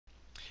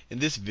In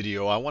this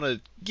video, I want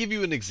to give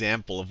you an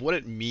example of what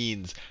it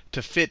means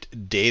to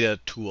fit data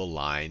to a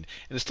line.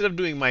 And instead of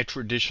doing my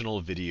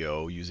traditional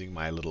video using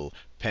my little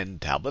pen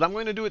tablet, I'm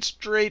going to do it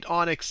straight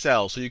on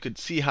Excel so you could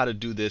see how to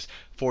do this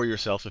for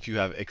yourself if you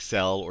have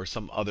Excel or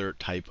some other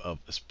type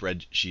of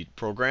spreadsheet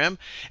program.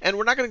 And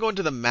we're not going to go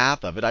into the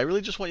math of it. I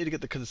really just want you to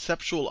get the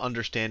conceptual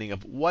understanding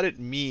of what it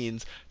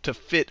means to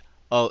fit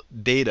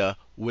data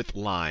with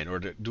line,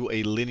 or to do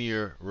a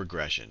linear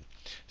regression.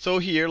 So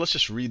here, let's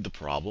just read the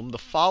problem. The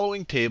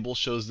following table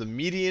shows the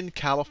median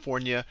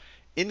California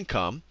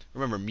income.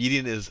 Remember,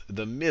 median is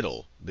the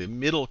middle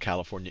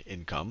California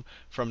income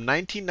from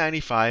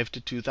 1995 to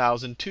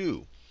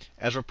 2002,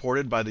 as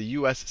reported by the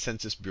U.S.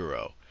 Census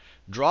Bureau.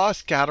 Draw a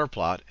scatter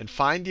plot and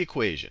find the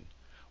equation.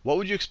 What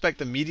would you expect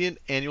the median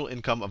annual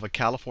income of a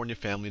California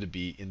family to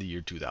be in the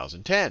year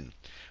 2010?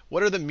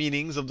 What are the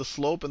meanings of the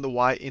slope and the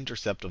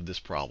y-intercept of this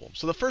problem?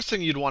 So the first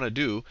thing you'd want to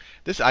do,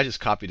 I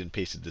just copied and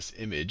pasted this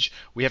image.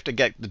 We have to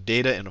get the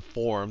data in a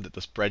form that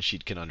the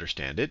spreadsheet can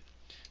understand it.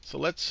 So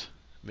let's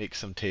make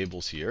some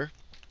tables here.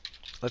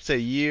 Let's say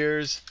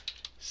years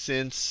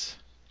since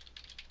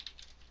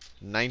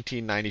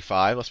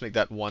 1995. Let's make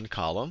that one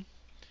column.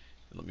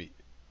 Let me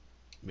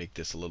make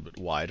this a little bit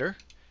wider.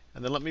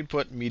 And then let me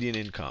put median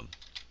income.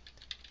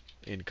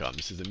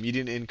 This is the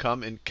median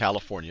income in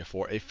California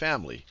for a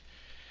family.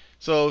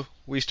 So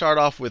we start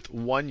off with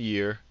 1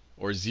 year,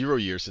 or 0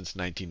 years since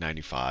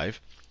 1995.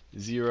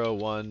 0,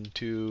 1,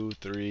 2,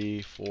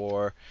 3,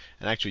 4.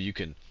 And actually, you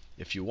can,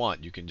 if you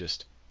want, you can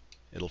just,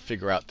 it'll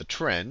figure out the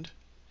trend.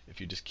 If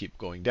you just keep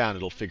going down,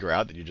 it'll figure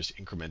out that you're just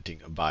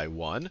incrementing by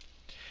 1.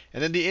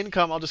 And then the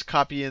income, I'll just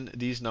copy in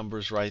these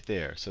numbers right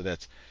there. So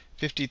that's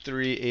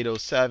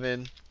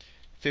 53,807,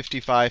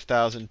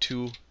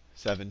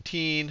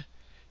 55,217,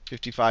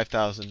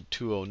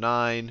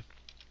 55,209,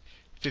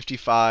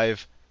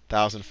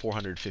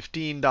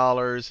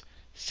 $55,415,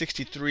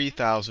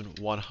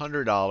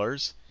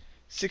 $63,100,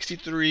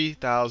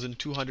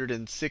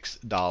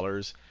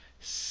 $63,206,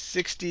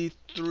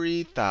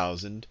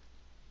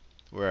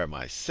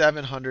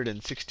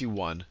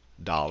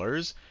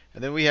 $761,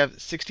 and then we have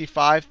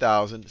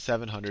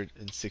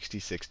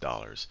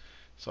 $65,766.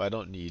 So I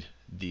don't need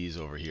these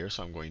over here,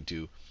 so I'm going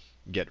to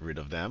get rid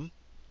of them.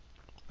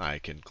 I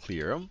can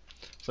clear them.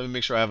 So let me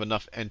make sure I have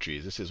enough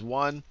entries. This is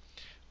 1,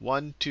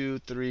 2,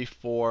 3,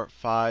 4,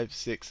 5,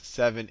 6,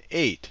 7,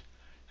 8.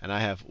 And I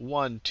have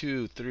 1,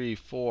 2, 3,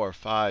 4,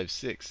 5,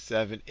 6,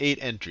 7, 8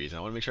 entries. And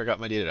I want to make sure I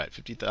got my data right.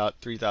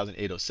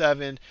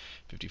 53,807,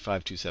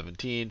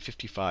 55,217,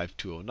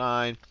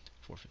 55,209,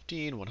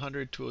 415,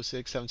 100,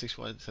 206,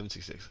 761,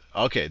 766.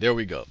 Okay, there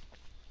we go.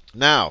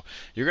 Now,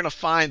 you're going to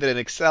find that in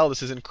Excel,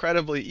 this is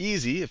incredibly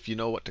easy, if you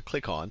know what to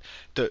click on,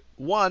 to,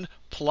 one,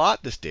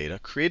 plot this data,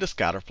 create a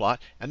scatter plot,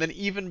 and then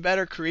even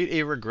better, create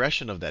a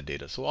regression of that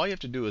data. So all you have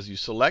to do is you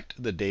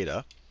select the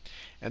data,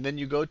 and then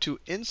you go to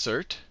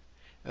Insert,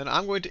 and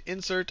I'm going to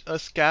insert a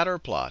scatter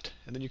plot.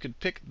 And then you can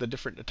pick the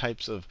different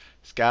types of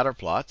scatter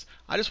plots.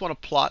 I just want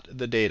to plot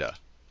the data.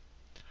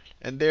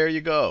 And there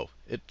you go.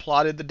 It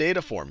plotted the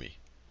data for me.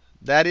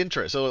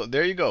 So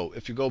there you go.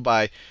 If you go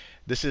by,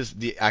 this is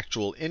the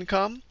actual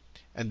income.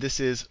 And this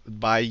is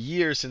by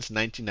year since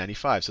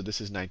 1995. So this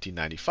is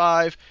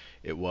 1995.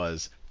 It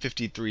was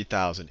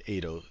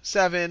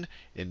 53,807.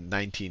 In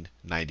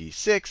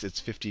 1996, it's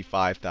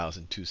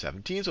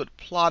 55,217. So it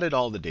plotted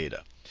all the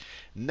data.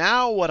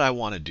 Now what I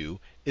want to do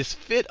is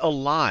fit a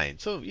line.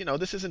 So,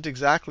 this isn't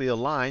exactly a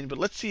line, but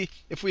let's see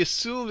if we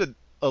assume that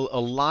a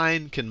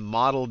line can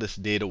model this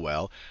data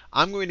well.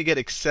 I'm going to get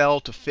Excel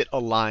to fit a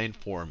line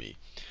for me.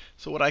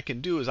 So what I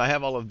can do is I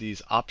have all of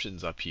these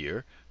options up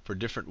here for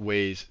different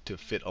ways to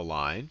fit a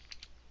line.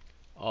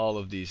 All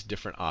of these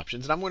different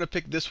options. And I'm going to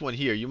pick this one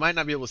here. You might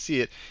not be able to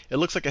see it. It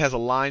looks like it has a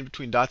line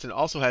between dots, and it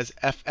also has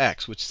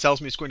fx, which tells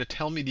me it's going to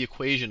tell me the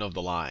equation of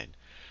the line.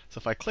 So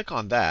if I click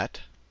on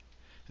that,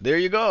 there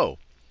you go.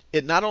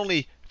 It not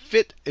only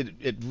it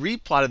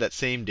replotted that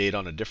same data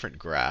on a different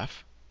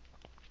graph.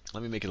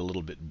 Let me make it a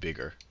little bit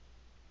bigger.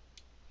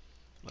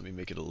 No,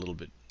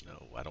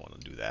 I don't want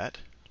to do that.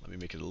 Let me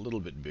make it a little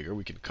bit bigger.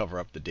 We can cover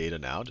up the data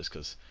now just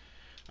because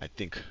I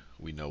think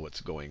we know what's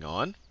going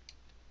on.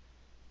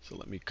 So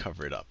let me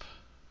cover it up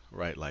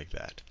right like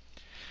that.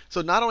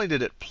 So not only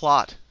did it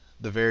plot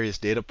the various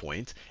data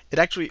points, it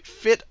actually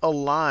fit a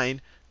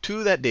line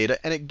to that data,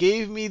 and it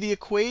gave me the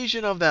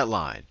equation of that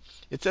line.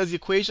 It says the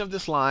equation of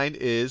this line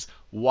is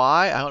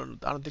y. I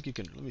don't think you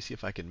can. Let me see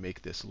if I can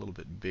make this a little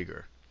bit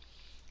bigger.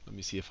 Let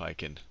me see if I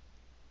can.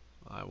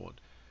 I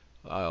won't.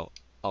 I'll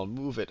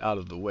move it out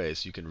of the way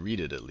so you can read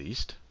it at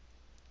least.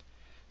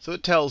 So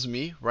it tells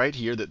me right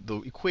here that the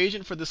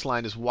equation for this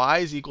line is y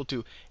is equal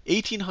to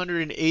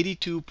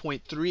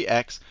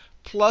 1882.3x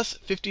plus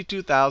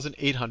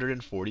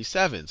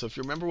 52,847. So if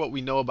you remember what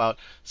we know about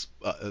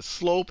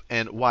slope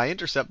and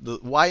y-intercept, the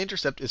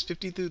y-intercept is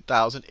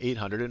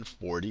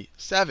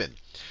 52,847,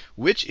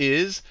 which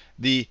is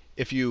the,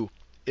 if you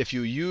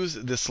use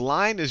this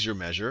line as your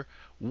measure,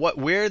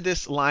 where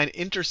this line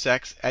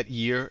intersects at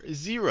year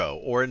 0,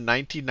 or in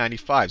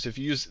 1995. So if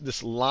you use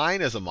this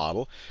line as a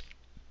model,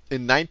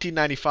 In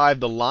 1995,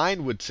 the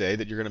line would say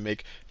that you're going to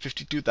make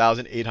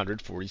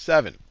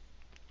 52,847.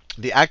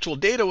 The actual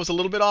data was a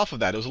little bit off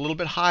of that. It was a little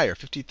bit higher,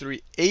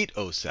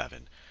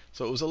 53,807.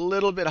 So it was a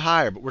little bit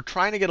higher, but we're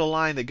trying to get a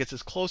line that gets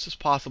as close as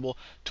possible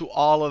to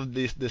all of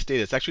this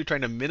data. It's actually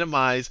trying to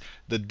minimize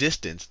the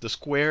distance, the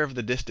square of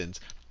the distance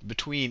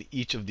between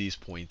each of these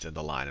points in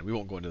the line. And we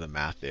won't go into the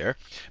math there.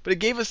 But it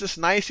gave us this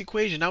nice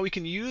equation. Now we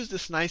can use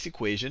this nice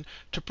equation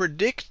to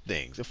predict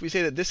things. If we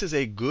say that this is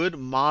a good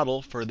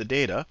model for the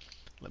data,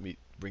 let me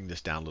bring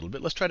this down a little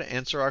bit. Let's try to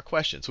answer our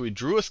question. So we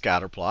drew a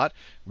scatter plot.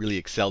 Really,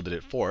 Excel did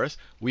it for us.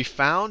 We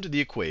found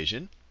the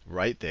equation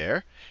right there.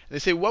 And they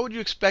say, what would you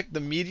expect the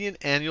median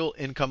annual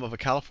income of a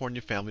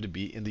California family to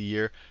be in the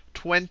year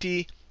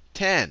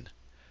 2010?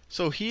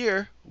 So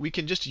here, we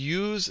can just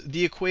use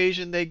the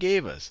equation they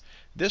gave us.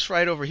 This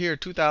right over here,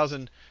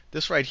 2000,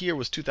 this right here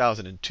was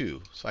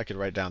 2002. So I could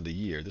write down the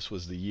year. This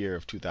was the year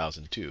of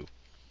 2002.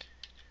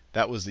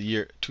 That was the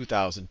year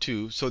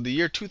 2002. So the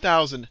year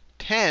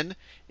 2010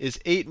 is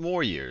 8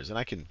 more years. And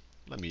I can,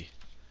 let me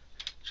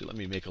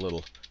make a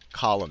little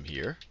column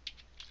here.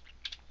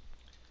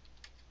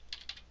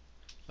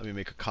 Let me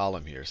make a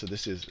column here. So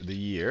this is the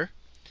year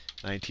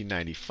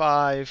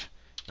 1995,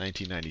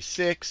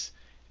 1996.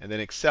 And then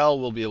Excel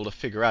will be able to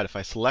figure out, if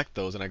I select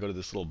those and I go to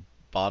this little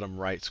bottom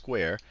right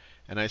square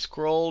and I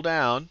scroll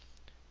down,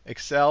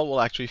 Excel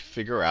will actually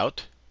figure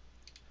out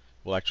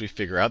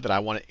that I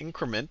want to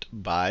increment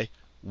by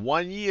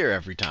 1 year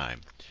every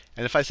time.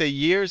 And if I say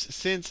years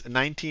since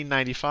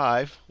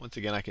 1995, once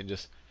again, I can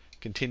just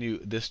continue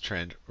this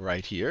trend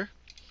right here.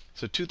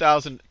 So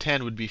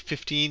 2010 would be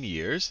 15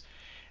 years.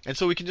 And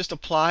so we can just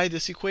apply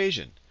this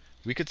equation.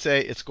 We could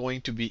say it's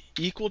going to be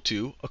equal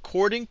to,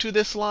 according to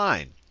this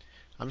line,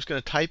 I'm just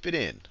going to type it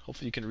in.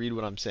 Hopefully you can read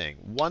what I'm saying.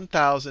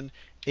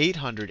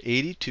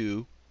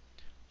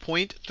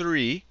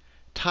 1,882.3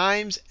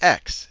 times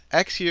x.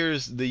 X here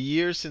is the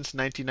years since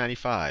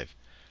 1995.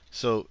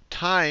 So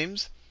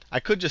times, I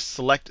could just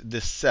select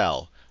this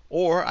cell,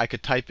 or I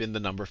could type in the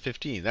number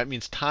 15. That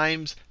means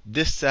times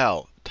this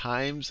cell,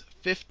 times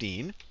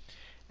 15,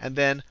 and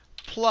then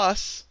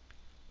plus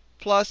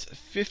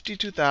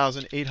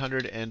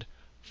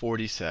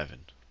 52,847,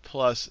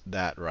 plus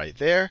that right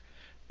there.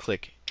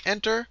 Click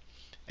Enter,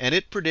 and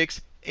it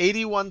predicts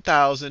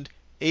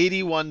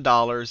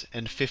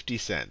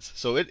 $81,081.50.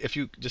 So if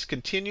you just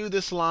continue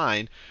this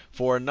line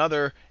for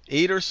another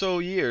 8 or so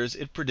years,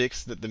 it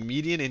predicts that the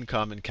median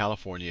income in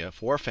California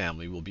for a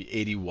family will be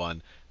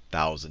 $81,000.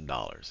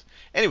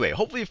 Anyway,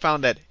 hopefully you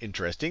found that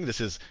interesting.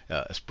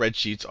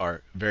 Spreadsheets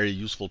are very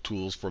useful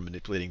tools for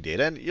manipulating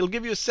data, and it'll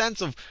give you a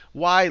sense of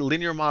why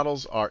linear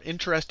models are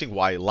interesting,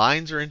 why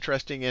lines are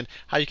interesting, and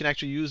how you can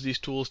actually use these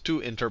tools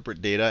to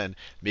interpret data and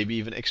maybe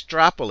even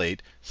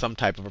extrapolate some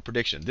type of a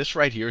prediction. This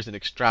right here is an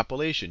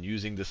extrapolation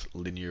using this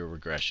linear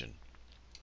regression.